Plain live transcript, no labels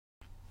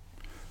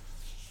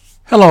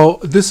Hello,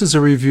 this is a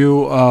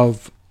review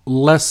of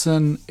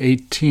Lesson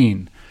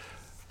 18.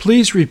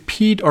 Please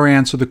repeat or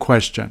answer the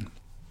question.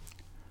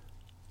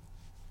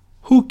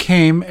 Who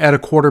came at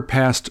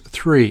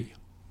 3:15?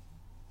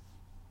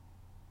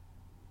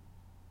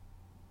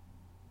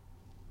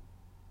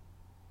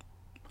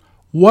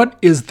 What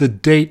is the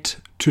date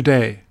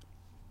today?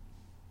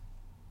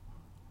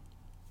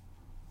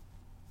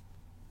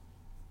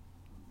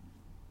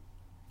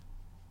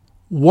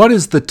 What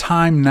is the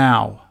time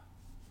now?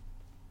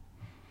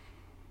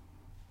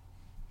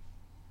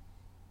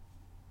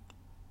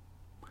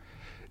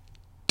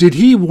 Did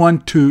he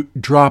want to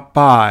drop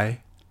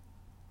by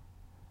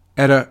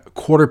at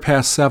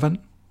 7:15?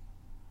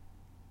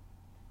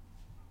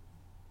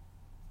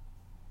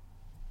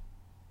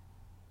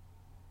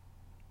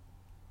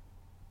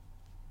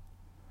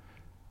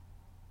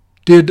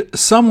 Did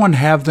someone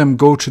have them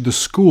go to the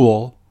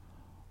school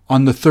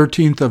on the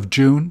 13th of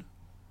June?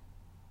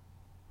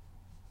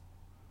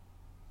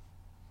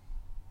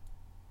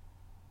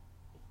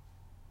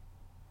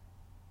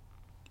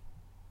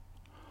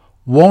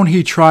 Won't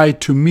he try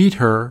to meet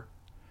her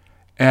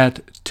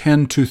at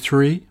 10 to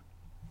 3?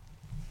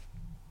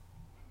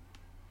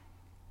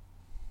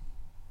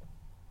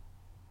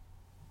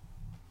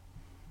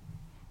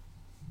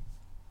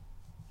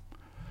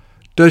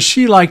 Does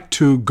she like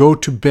to go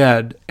to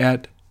bed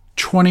at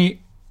 20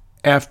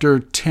 after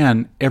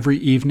 10 every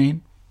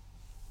evening?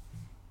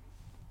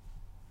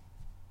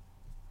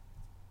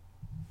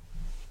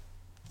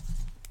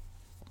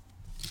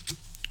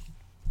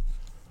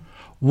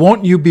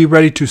 Won't you be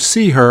ready to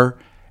see her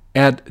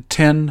at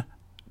 10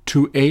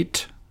 to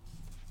 8?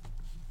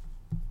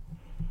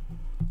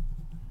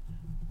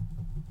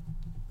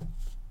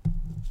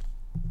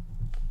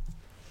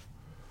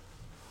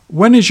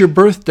 When is your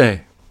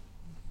birthday?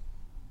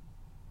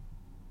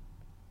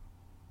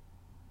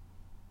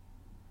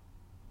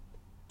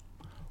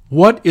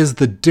 What is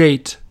the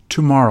date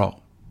tomorrow?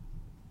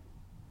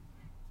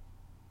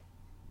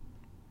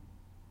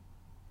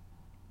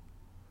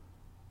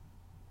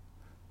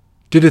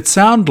 Did it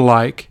sound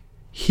like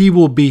he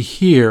will be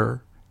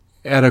here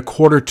at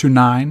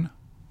 8:45?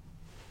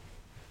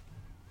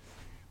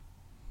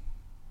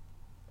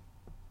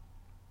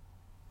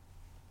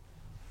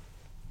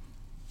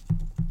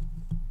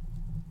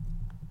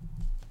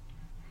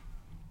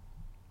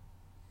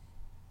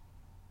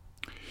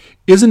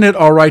 Isn't it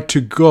all right to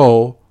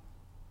go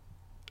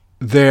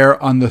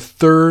there on the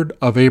 3rd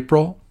of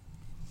April?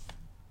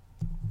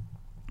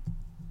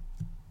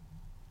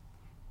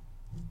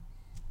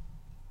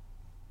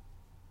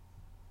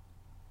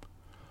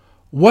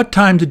 What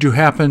time did you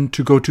happen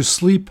to go to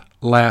sleep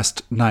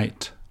last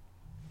night?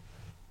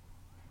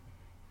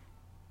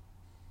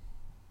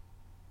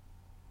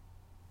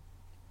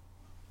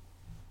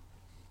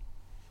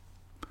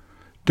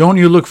 Don't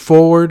you look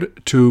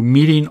forward to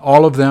meeting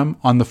all of them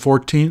on the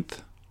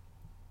 14th?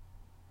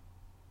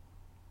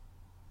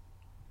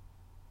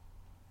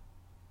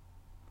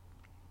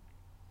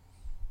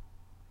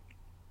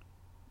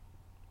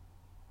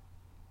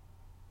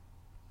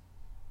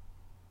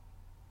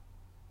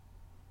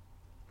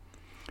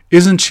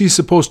 Isn't she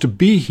supposed to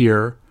be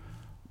here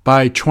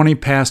by 20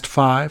 past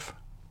 5?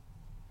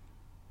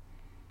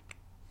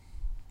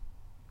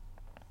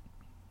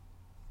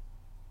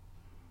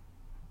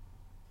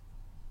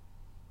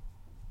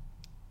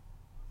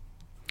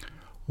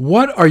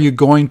 What are you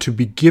going to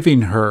be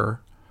giving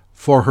her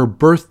for her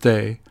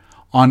birthday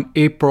on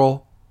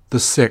April the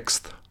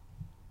 6th?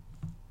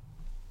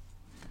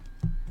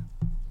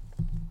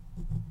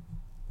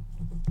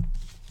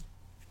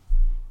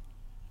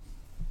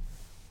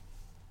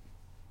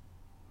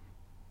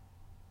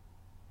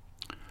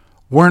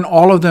 Weren't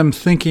all of them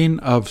thinking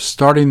of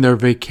starting their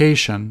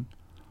vacation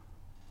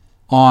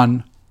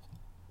on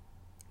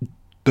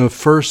the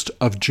 1st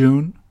of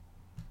June?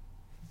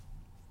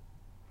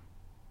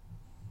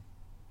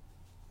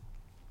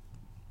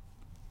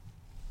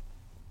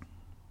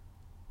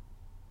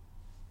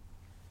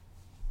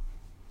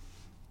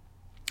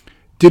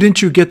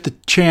 Didn't you get the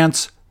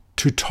chance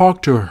to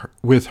talk to her,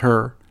 with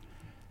her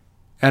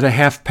at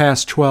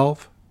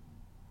 12:30?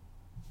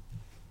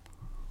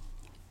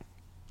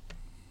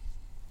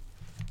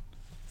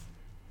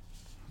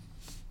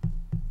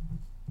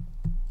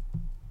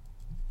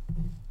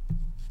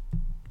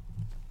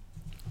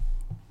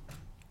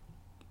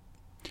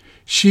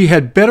 She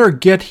had better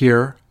get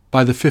here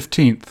by the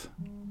 15th.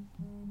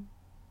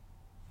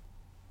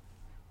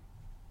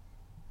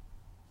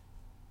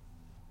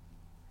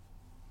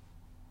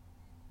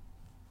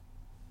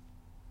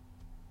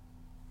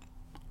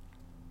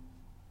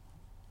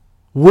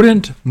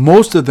 Wouldn't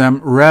most of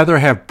them rather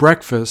have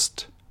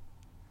breakfast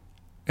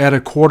at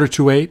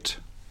 7:45?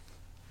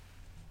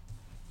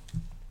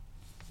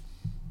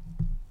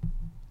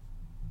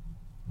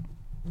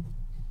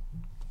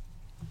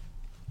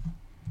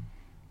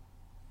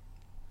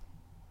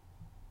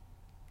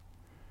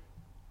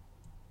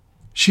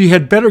 She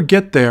had better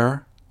get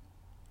there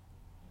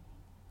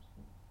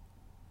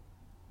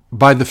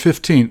by the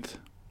 15th.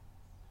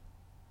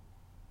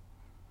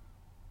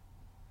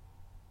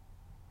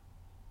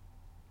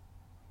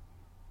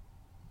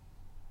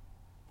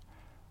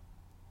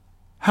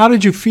 How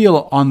did you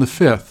feel on the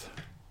 5th?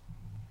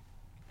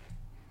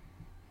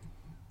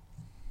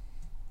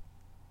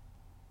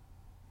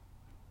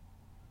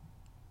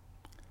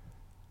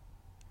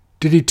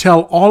 Did he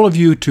tell all of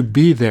you to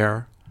be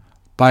there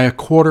by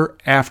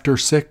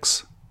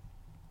 6:15?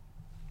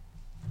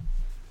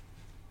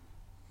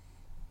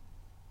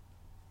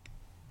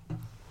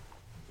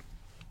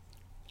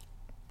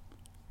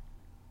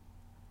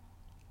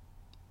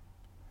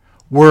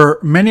 Were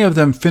many of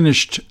them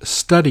finished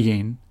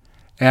studying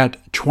at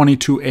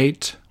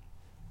 8:22?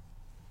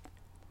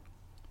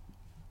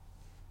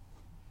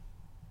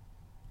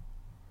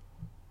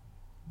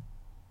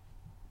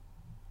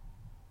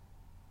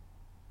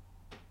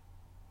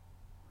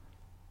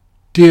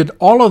 Did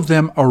all of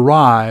them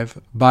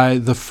arrive by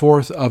the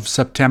 4th of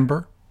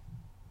September?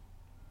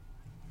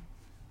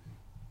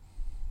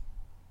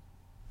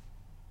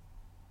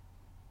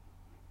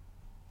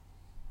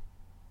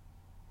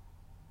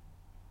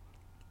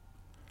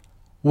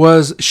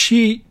 Was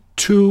she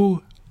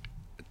too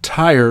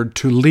tired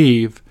to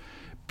leave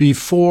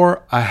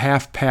before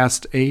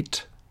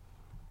 8:30?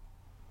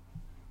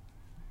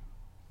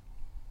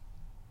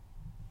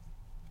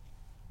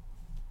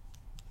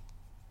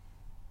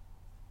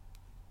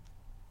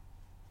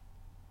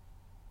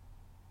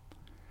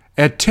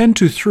 At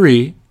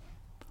 2:50,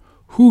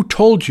 who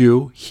told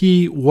you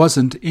he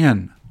wasn't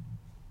in?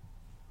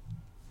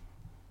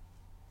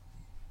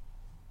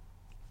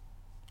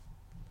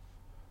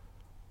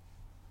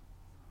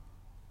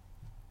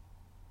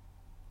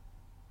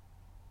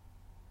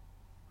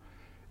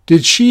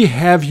 Did she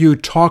have you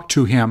talk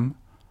to him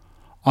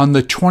on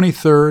the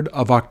 23rd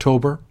of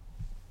October?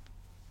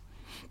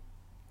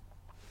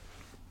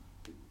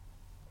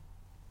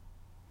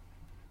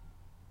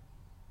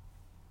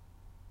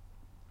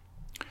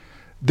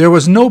 There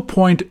was no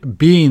point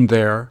being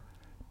there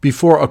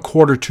before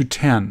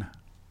 9:45.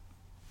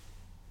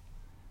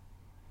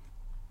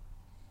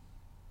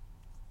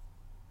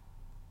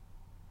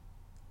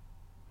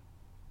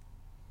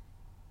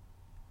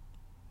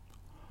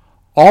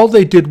 All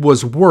they did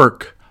was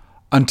work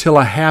until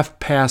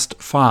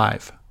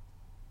 5:30.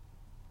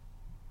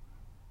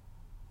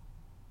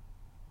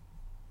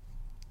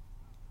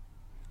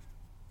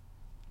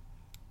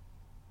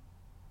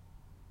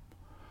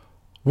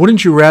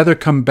 Wouldn't you rather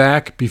come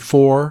back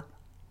before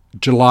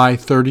July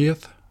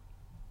 30th?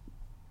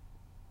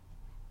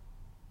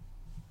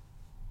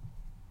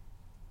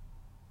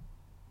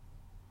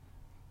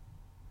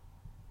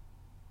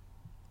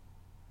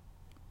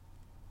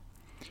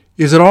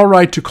 Is it all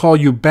right to call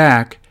you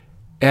back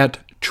at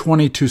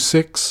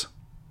 6:20?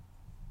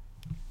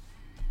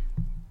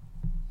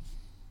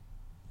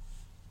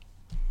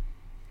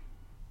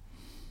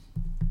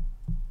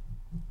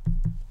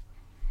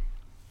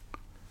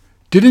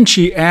 Didn't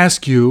she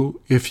ask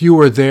you if you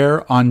were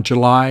there on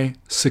July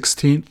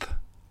 16th?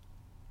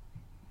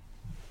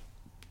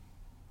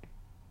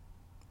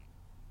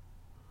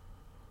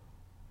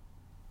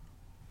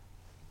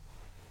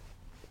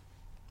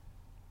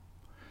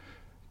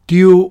 Do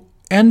you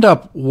end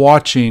up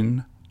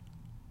watching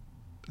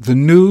the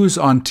news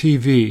on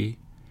TV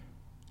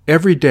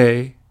every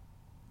day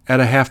at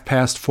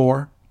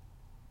 4:30?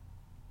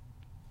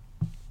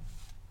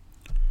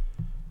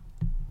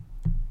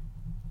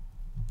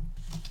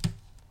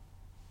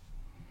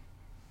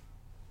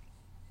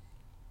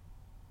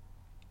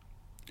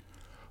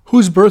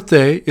 Whose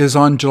birthday is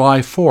on July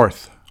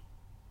 4th?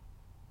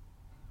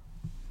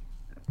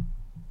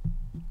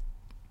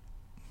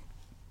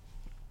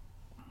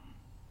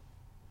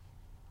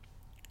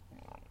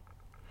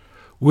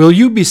 Will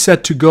you be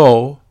set to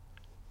go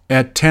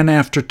at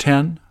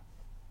 10:10?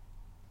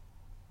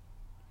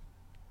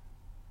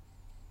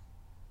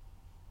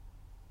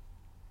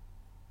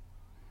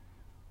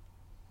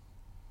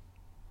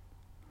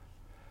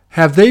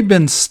 Have they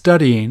been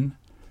studying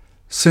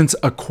since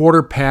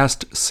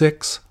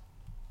 6:15?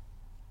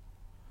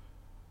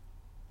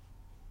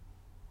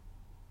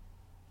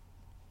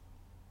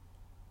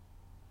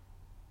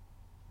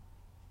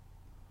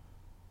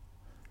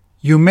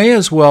 You may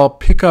as well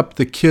pick up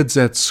the kids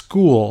at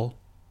school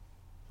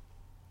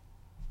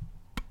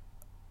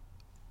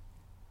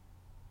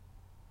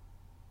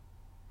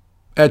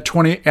at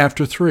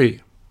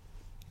 3:20.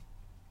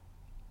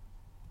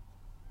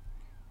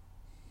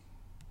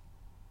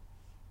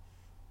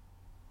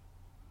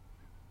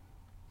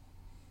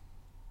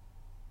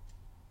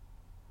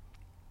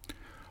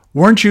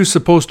 Weren't you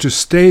supposed to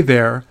stay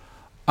there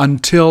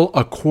until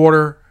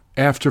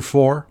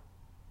 4:15?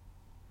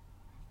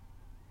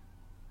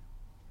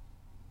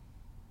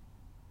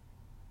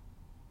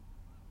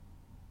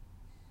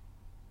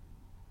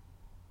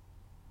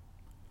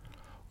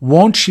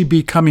 Won't she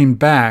be coming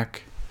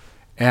back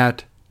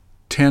at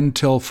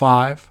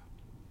 5:10?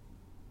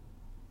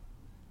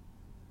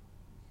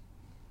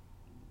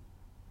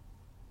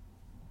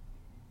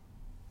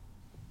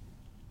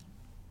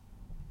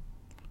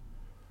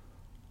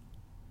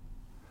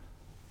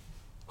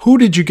 Who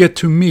did you get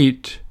to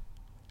meet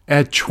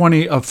at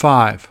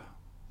 5:20?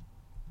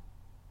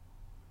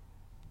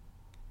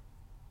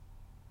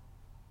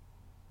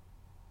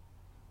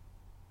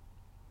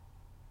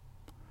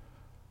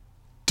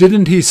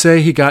 Didn't he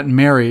say he got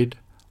married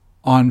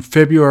on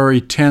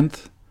February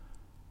 10th,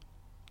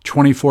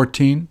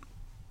 2014?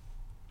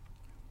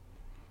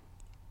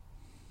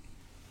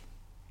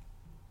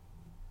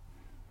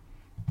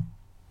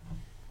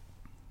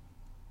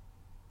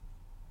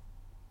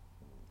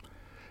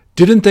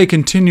 Didn't they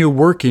continue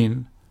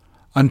working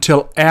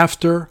until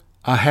after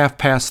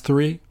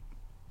 3:30?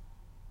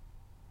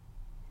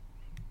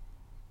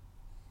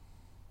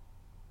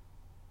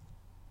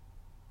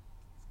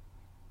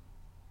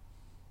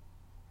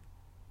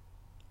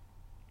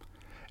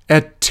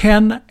 At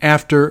 10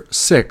 after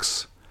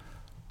 6,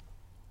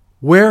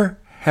 where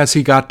has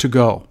he got to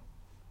go?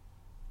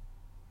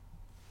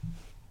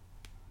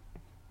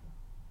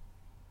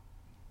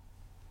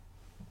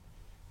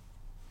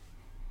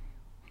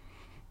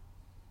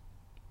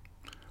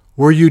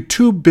 Were you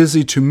too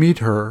busy to meet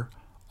her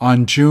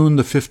on June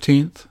the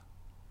 15th?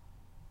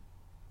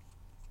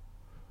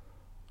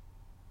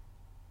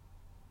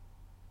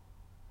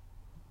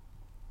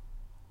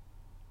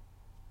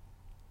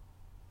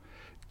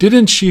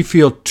 Didn't she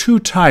feel too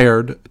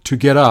tired to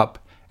get up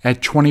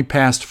at 20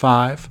 past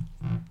 5?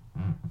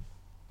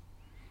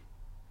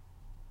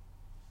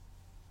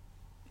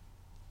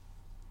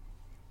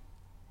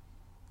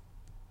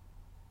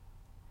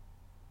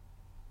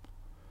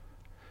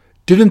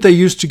 Didn't they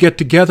used to get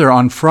together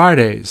on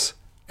Fridays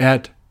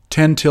at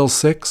 10 till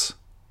 6?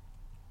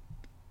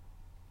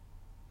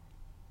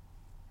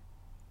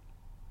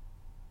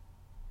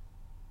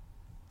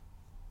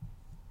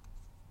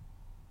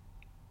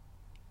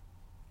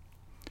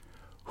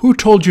 Who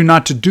told you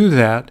not to do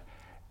that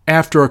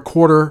after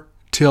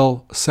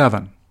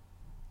 6:45?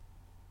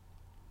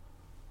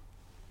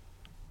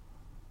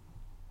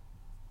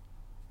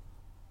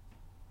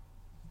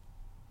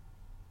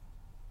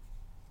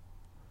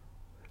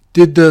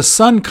 Did the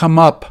sun come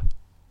up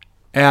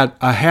at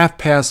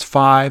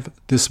 5:30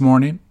 this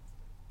morning?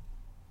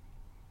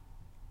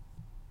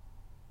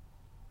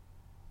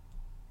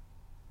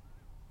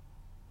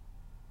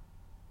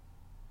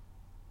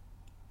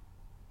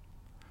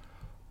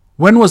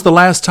 When was the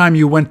last time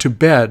you went to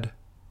bed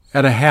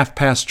at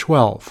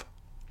 12:30?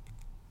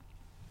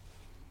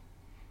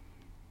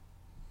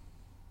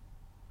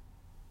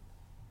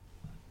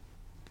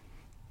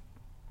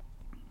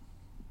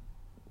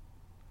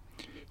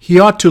 He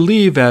ought to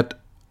leave at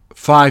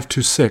 5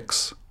 to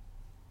 6.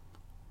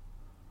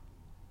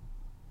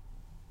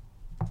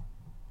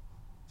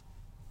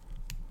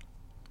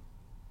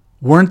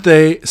 Weren't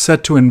they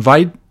set to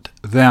invite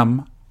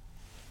them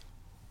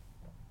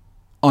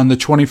on the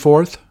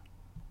 24th?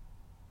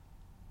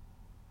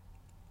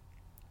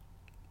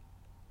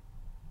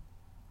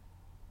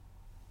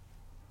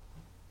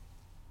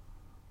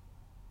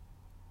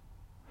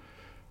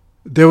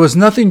 There was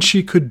nothing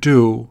she could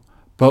do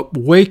but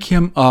wake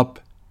him up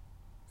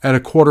at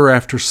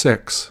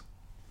 6:15.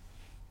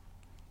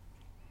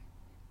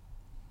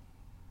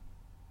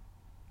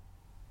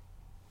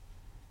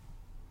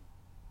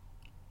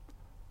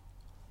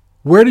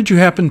 Where did you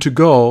happen to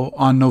go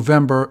on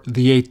November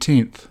the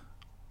 18th?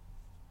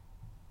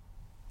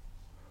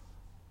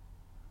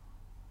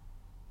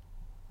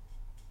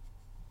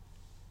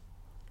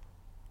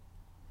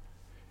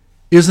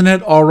 Isn't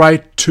it all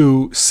right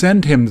to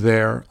send him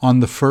there on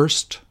the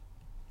 1st?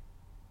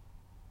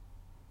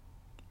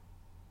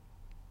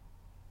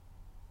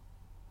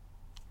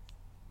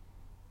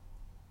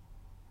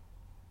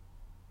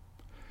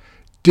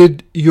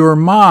 Did your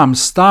mom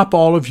stop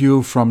all of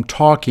you from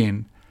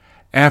talking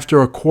after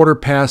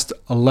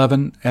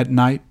 11:15 at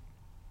night?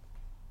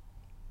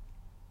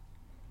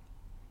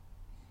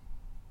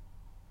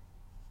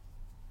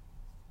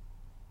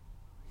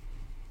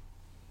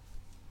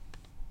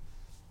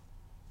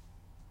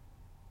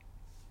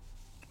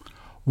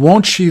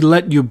 Won't she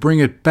let you bring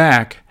it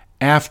back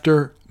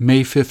after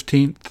May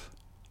 15th?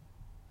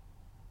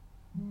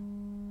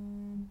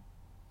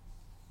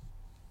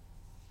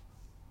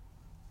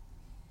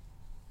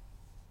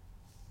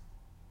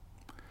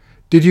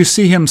 Did you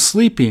see him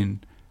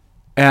sleeping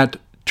at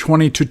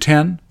 20 to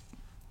 10?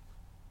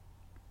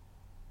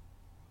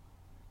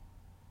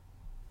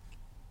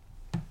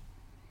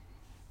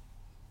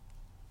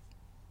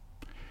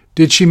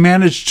 Did she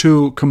manage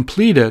to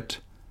complete it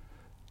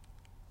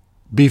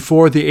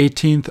before the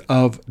 18th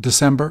of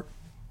December?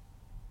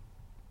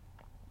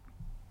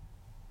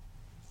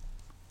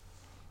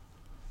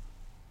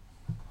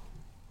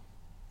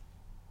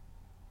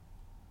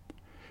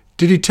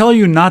 Did he tell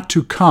you not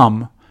to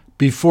come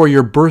before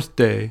your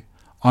birthday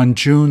on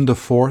June the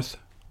 4th?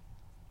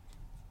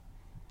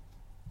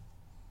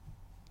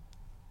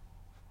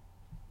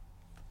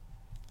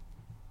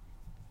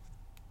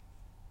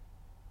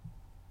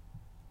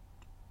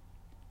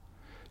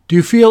 Do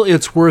you feel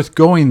it's worth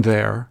going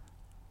there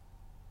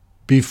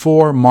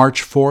before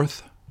March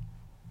 4th?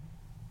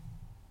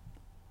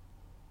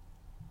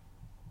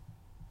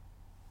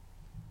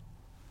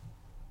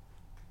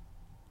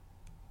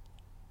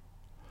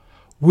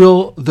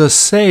 Will the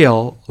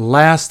sale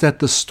last at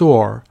the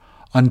store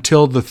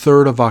until the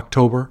 3rd of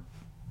October?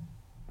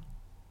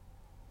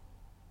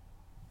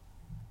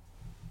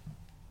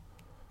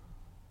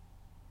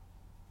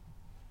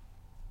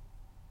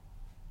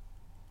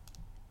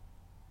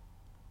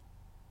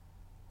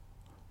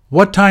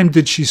 What time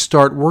did she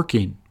start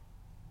working?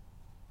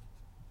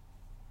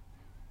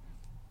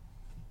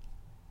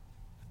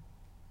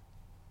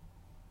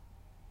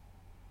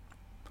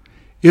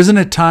 Isn't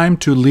it time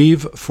to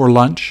leave for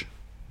lunch?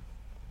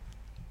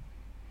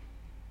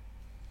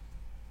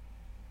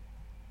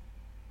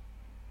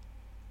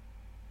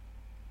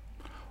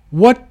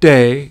 What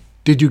day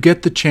did you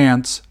get the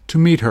chance to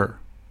meet her?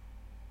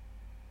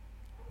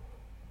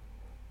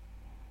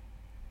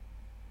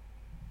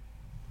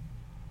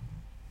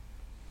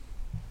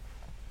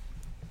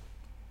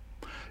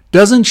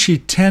 Doesn't she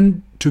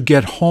tend to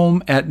get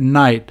home at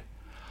night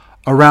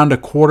around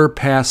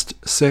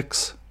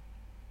 6:15?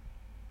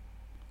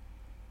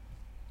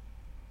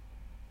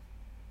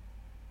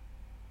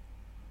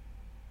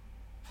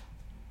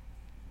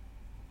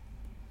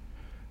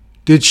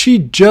 Did she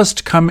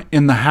just come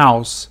in the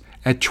house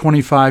at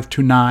 25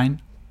 to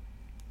 9?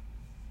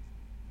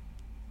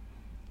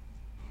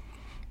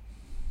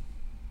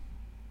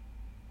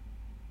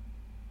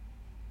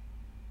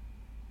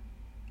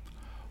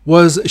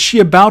 Was she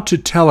about to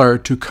tell her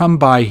to come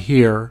by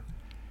here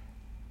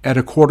at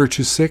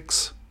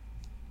 5:45?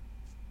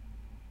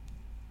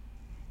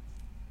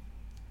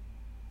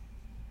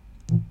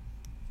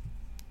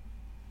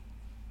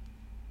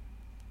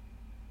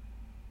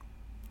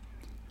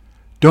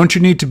 Don't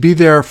you need to be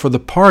there for the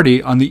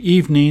party on the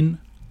evening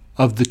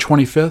of the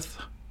 25th?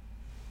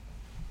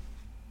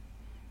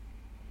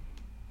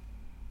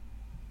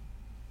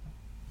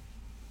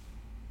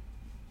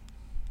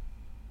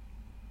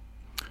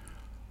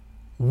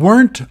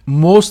 Weren't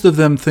most of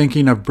them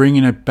thinking of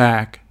bringing it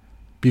back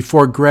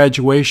before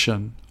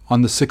graduation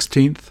on the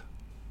 16th?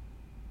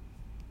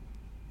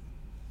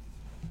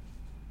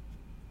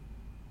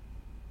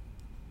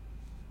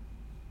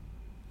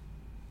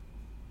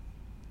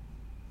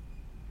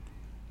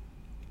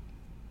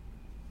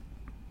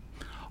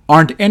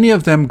 Aren't any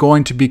of them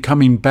going to be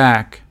coming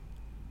back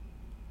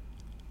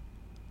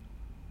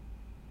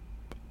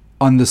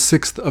on the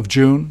 6th of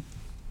June?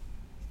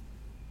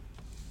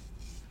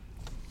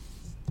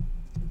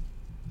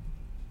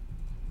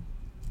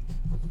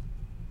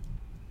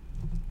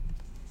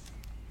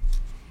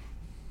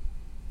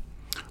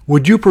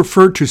 Would you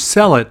prefer to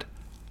sell it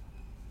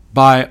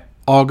by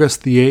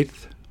August the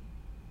 8th?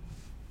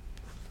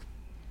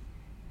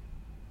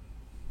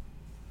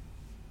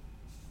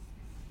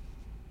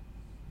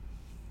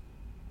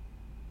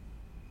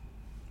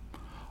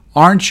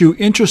 Aren't you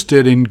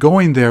interested in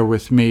going there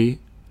with me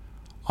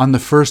on the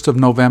 1st of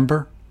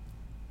November?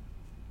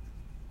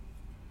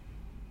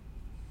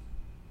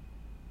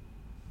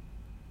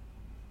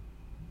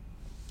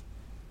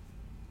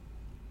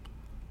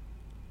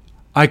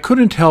 I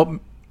couldn't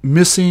help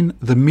missing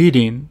the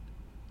meeting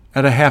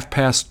at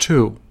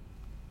 2:30.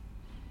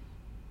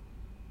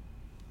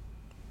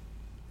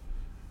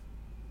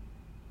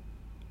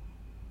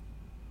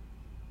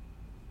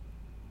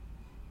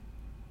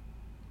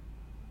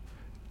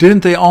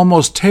 Didn't they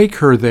almost take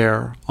her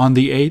there on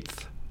the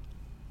 8th?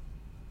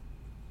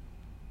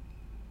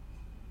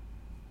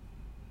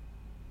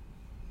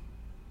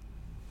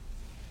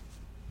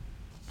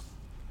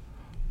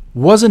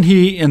 Wasn't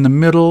he in the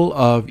middle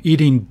of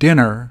eating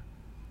dinner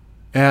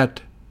at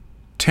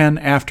 10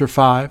 after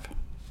 5?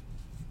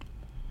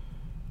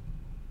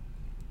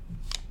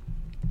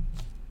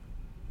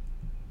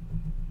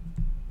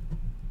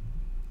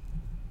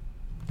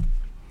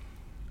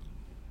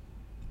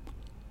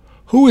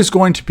 Who is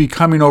going to be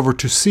coming over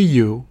to see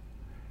you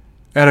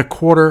at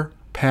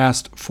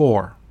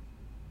 4:15?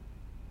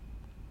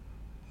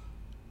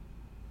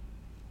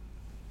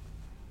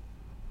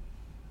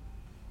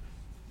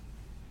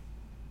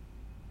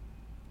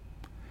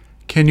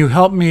 Can you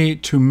help me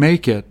to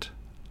make it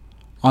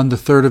on the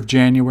 3rd of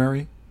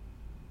January?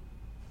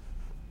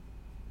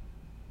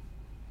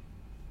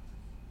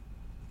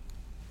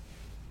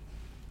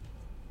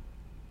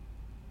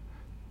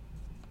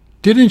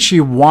 Didn't she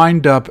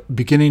wind up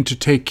beginning to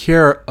take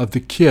care of the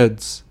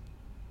kids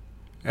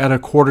at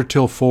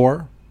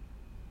 4:45?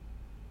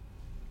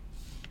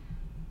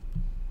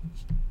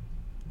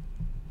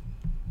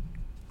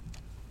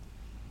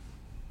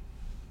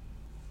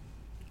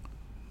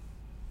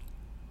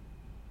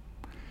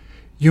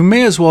 You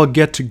may as well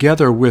get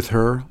together with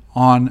her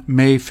on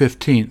May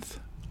 15th.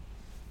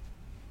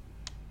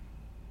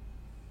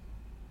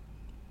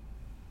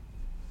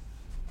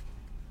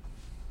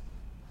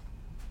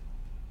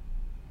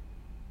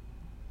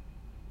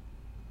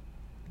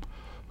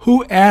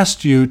 Who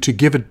asked you to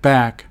give it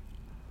back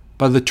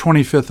by the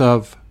 25th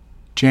of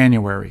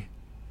January?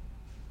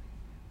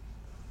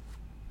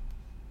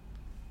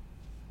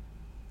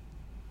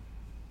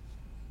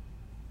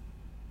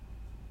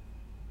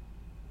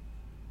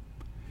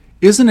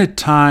 Isn't it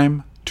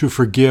time to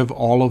forgive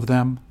all of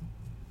them?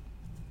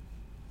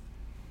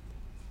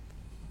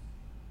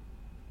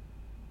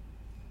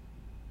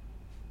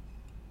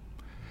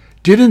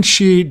 Didn't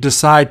she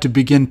decide to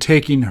begin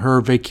taking her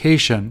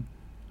vacation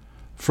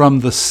from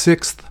the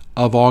 6th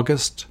of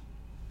August?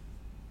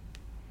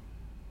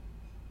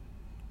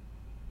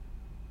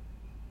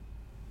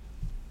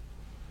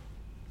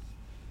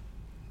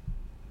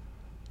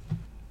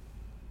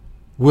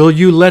 Will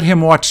you let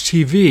him watch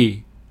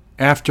TV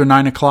after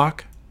 9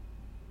 o'clock?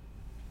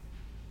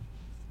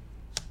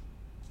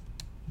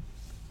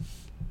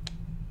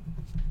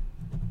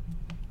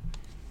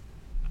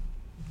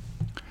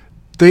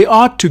 They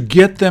ought to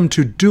get them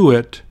to do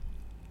it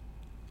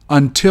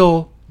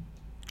until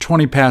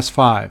 20 past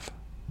 5.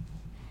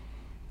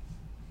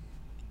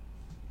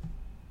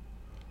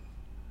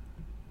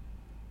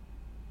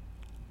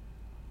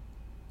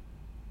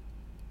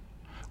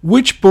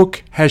 Which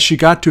book has she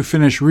got to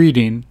finish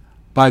reading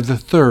by the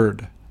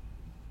 3rd?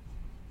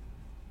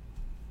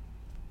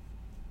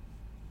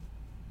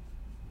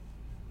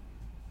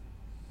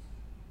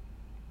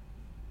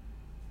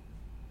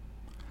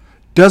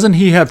 Doesn't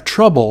he have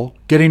trouble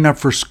getting up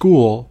for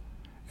school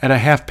at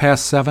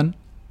 7:30?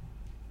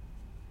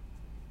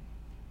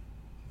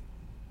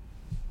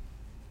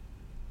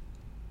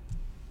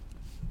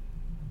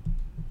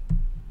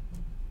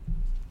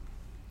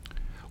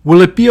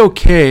 Will it be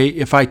okay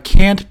if I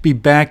can't be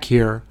back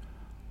here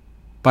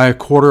by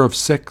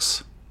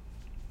 5:45?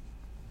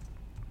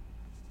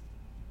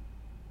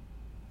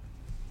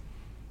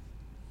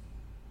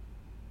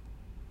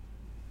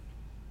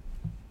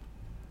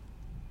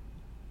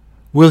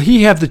 Will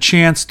he have the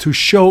chance to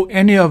show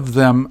any of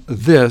them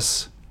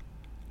this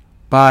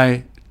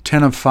by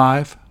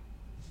 5:10?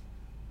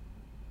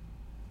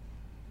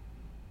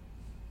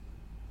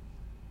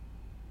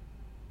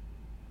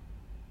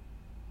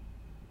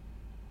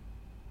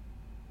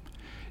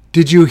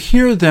 Did you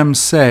hear them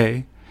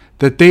say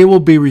that they will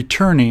be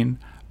returning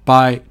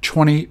by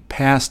 20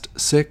 past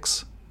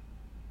 6?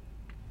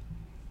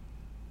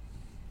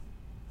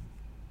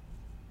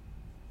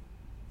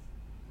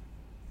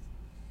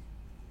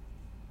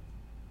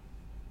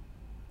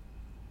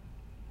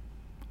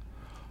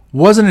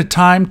 Wasn't it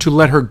time to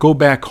let her go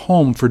back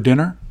home for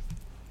dinner?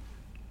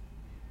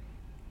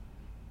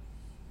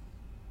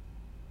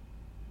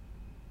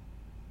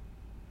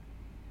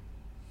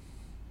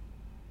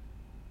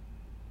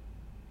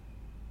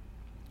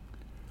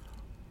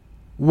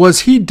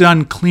 Was he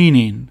done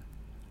cleaning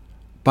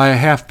by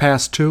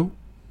 2:30?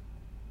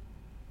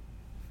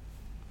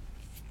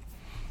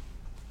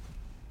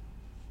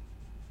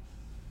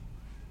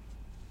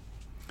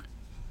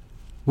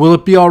 Will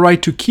it be all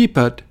right to keep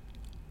it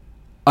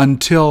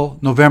until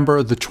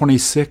November the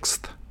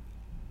 26th?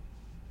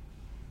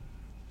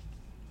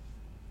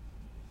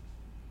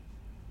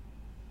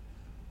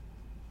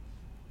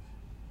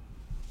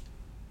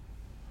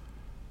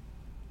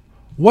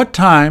 What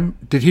time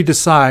did he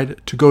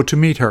decide to go to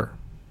meet her?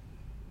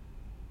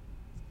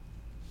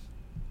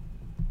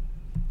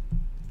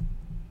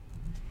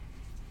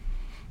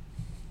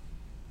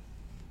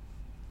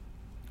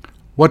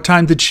 What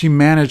time did she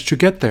manage to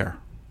get there?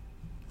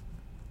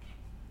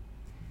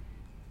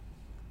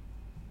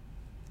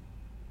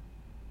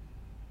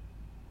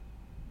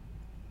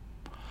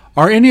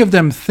 Are any of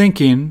them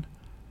thinking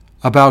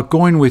about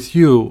going with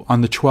you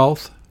on the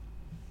 12th?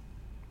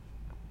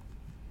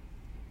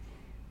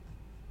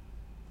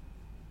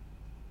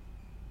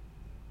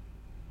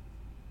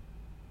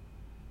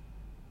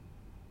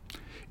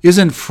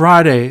 Isn't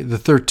Friday the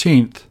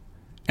 13th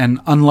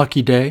an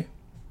unlucky day?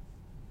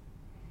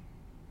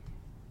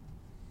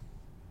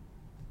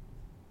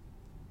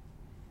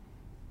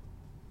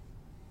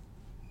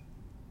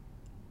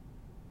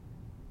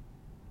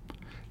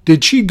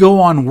 Did she go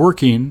on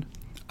working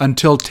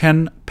until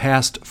 10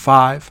 past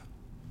 5?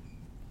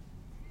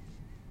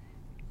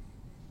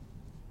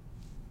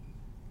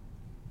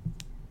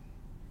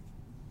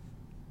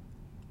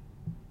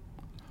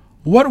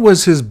 What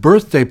was his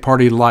birthday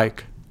party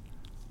like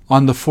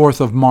on the 4th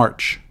of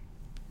March?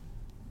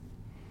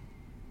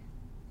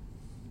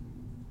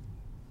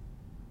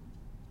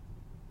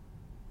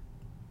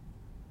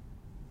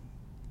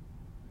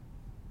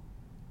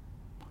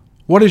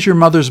 What is your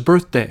mother's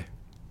birthday?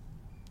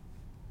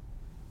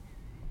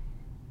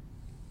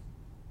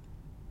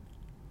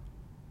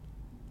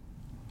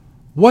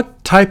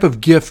 What type of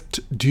gift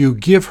do you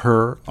give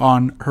her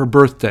on her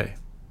birthday?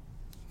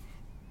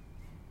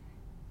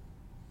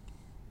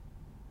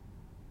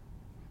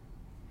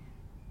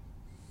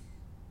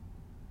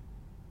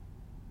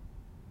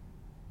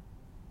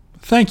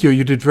 Thank you,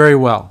 you did very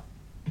well.